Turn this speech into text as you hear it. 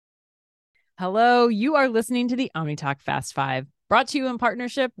Hello, you are listening to the OmniTalk Fast Five, brought to you in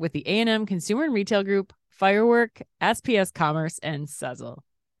partnership with the A&M Consumer and Retail Group, Firework, SPS Commerce, and Sezzle.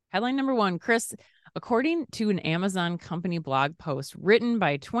 Headline number one, Chris, according to an Amazon company blog post written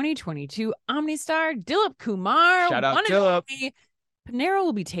by 2022 OmniStar Dilip Kumar, Shout out Dilip. Panera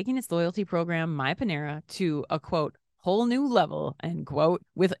will be taking its loyalty program, My Panera, to a, quote, whole new level, end quote,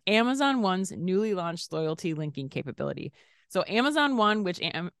 with Amazon One's newly launched loyalty linking capability. So Amazon One, which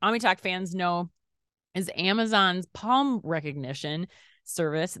OmniTalk fans know, is Amazon's palm recognition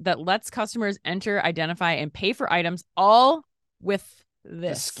service that lets customers enter, identify, and pay for items all with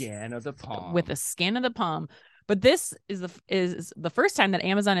this. The scan of the palm. With a scan of the palm. But this is the first time that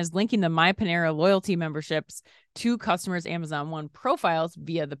Amazon is linking the My Panera loyalty memberships to customers' Amazon One profiles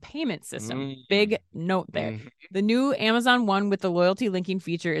via the payment system. Big note there. The new Amazon One with the loyalty linking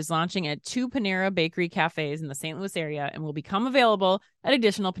feature is launching at 2 Panera Bakery cafes in the St. Louis area and will become available at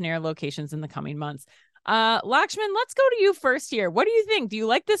additional Panera locations in the coming months. Lakshman, let's go to you first here. What do you think? Do you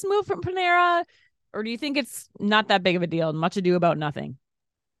like this move from Panera, or do you think it's not that big of a deal? Much ado about nothing.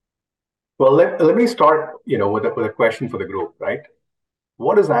 Well, let me start, with a question for the group, right?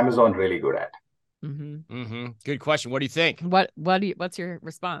 What is Amazon really good at? Good question. What do you think? What's your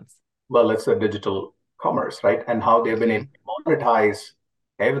response? Well, it's a digital commerce, right? And how they've been able to monetize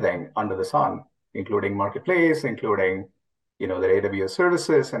everything under the sun, including marketplace, including, their AWS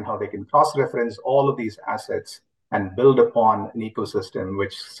services, and how they can cross-reference all of these assets and build upon an ecosystem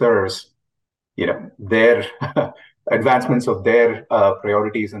which serves, their advancements of their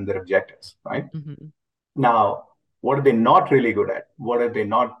priorities and their objectives, right? Now, what are they not really good at? What have they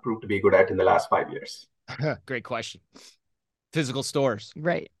not proved to be good at in the last 5 years? Great question. Physical stores.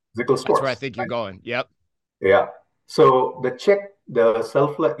 Right. Physical stores. That's where I think you're going. Yep. Yeah. So the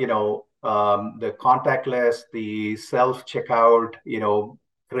self, the contactless, the self-checkout,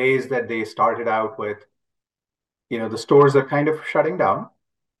 craze that they started out with, the stores are kind of shutting down,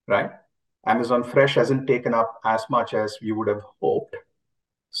 right? Amazon Fresh hasn't taken up as much as you would have hoped.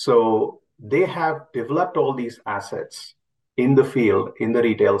 So they have developed all these assets in the field, in the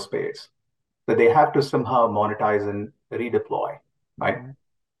retail space, that they have to somehow monetize and redeploy, right?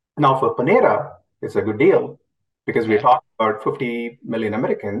 Now, for Panera, it's a good deal because we're talking about 50 million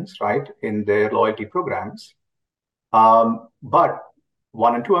Americans, right, in their loyalty programs. But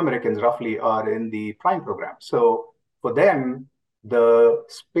 1 in 2 Americans roughly are in the Prime program. So for them, the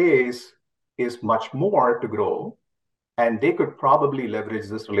space is much more to grow, and they could probably leverage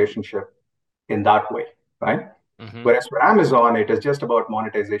this relationship in that way, right? Whereas for Amazon, it is just about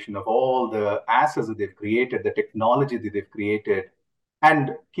monetization of all the assets that they've created, the technology that they've created.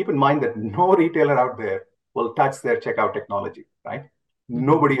 And keep in mind that no retailer out there will touch their checkout technology, right?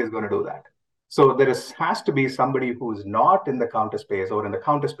 Nobody is going to do that. So there has to be somebody who's not in the counter space or in the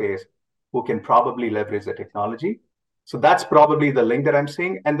counter space who can probably leverage the technology. So that's probably the link that I'm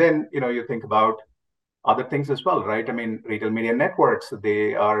seeing. And then, you think about other things as well, right? I mean, retail media networks,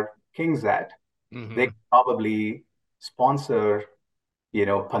 they are kings at. They can probably sponsor,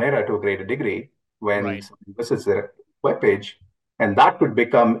 Panera to a greater degree when somebody visits their webpage, and that could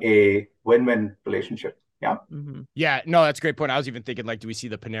become a win-win relationship. Yeah. Yeah. No, that's a great point. I was even thinking, do we see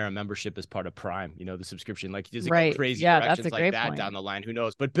the Panera membership as part of Prime? The subscription, does it go crazy directions like that down the line? Who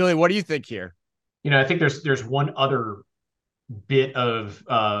knows? But Billy, what do you think here? I think there's one other bit of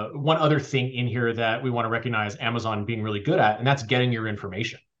one other thing in here that we want to recognize Amazon being really good at, and that's getting your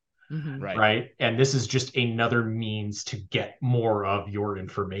information. Right. And this is just another means to get more of your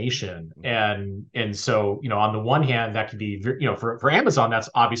information. And so, on the one hand, that could be, for Amazon, that's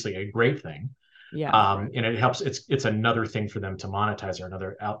obviously a great thing. Yeah. And it helps. It's another thing for them to monetize, or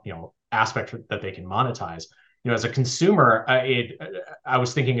another, aspect that they can monetize. As a consumer, I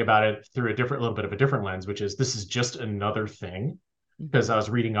was thinking about it through little bit of a different lens, which is this is just another thing, because I was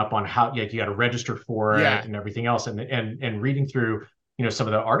reading up on how you got to register for it and everything else, and reading through some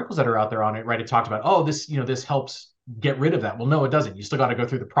of the articles that are out there on it, right? It talked about, this helps get rid of that. Well, no, it doesn't. You still got to go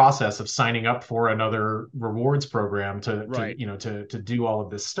through the process of signing up for another rewards program to do all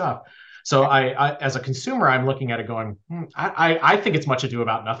of this stuff. So I as a consumer, I'm looking at it going, I think it's much ado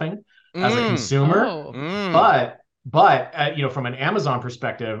about nothing as a consumer, but from an Amazon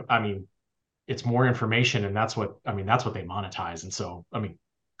perspective, it's more information, and that's what they monetize. And so,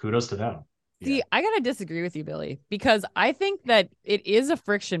 kudos to them. See, I gotta disagree with you, Billy, because I think that it is a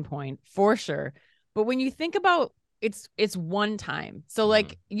friction point for sure. But when you think about it's one time. So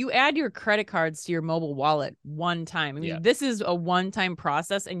you add your credit cards to your mobile wallet one time. This is a one-time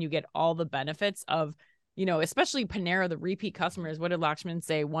process, and you get all the benefits of, especially Panera, the repeat customers. What did Lakshman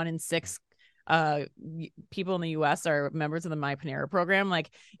say? 1 in 6 people in the US are members of the My Panera program. Like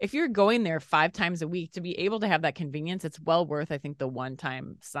if you're going there 5 times a week to be able to have that convenience, it's well worth, I think, the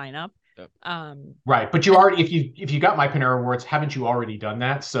one-time sign up. Right. But you already, if you got My Panera Rewards, haven't you already done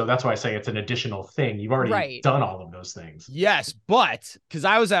that? So that's why I say it's an additional thing. You've already done all of those things. Yes, but because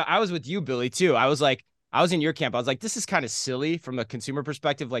I was with you, Billy, too. I was in your camp. I was like, this is kind of silly from a consumer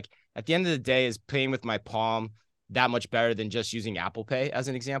perspective. Like at the end of the day, is paying with my palm that much better than just using Apple Pay as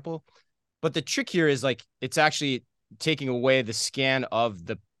an example? But the trick here is like, it's actually taking away the scan of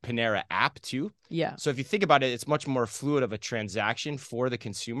the Panera app too. Yeah. So if you think about it, it's much more fluid of a transaction for the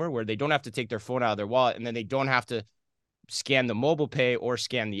consumer where they don't have to take their phone out of their wallet and then they don't have to scan the mobile pay or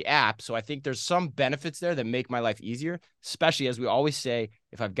scan the app. So I think there's some benefits there that make my life easier, especially as we always say,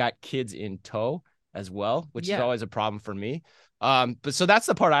 if I've got kids in tow as well, which is always a problem for me. But so that's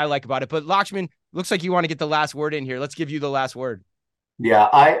the part I like about it. But Lakshman, looks like you want to get the last word in here. Let's give you the last word. Yeah,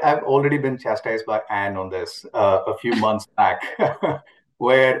 I've already been chastised by Anne on this a few months back,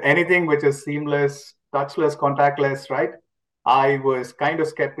 where anything which is seamless, touchless, contactless, right? I was kind of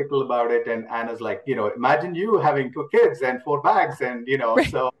skeptical about it. And Anna's like, imagine you having 2 kids and 4 bags. And,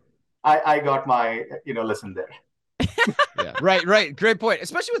 so I got my, lesson there. Yeah, right. Great point.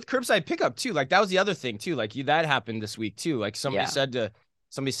 Especially with curbside pickup too. Like that was the other thing too. Like that happened this week too. Like somebody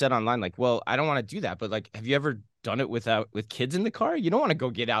said online, like, well, I don't want to do that. But like, have you ever done it with kids in the car? You don't want to go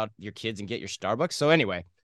get out your kids and get your Starbucks. So anyway,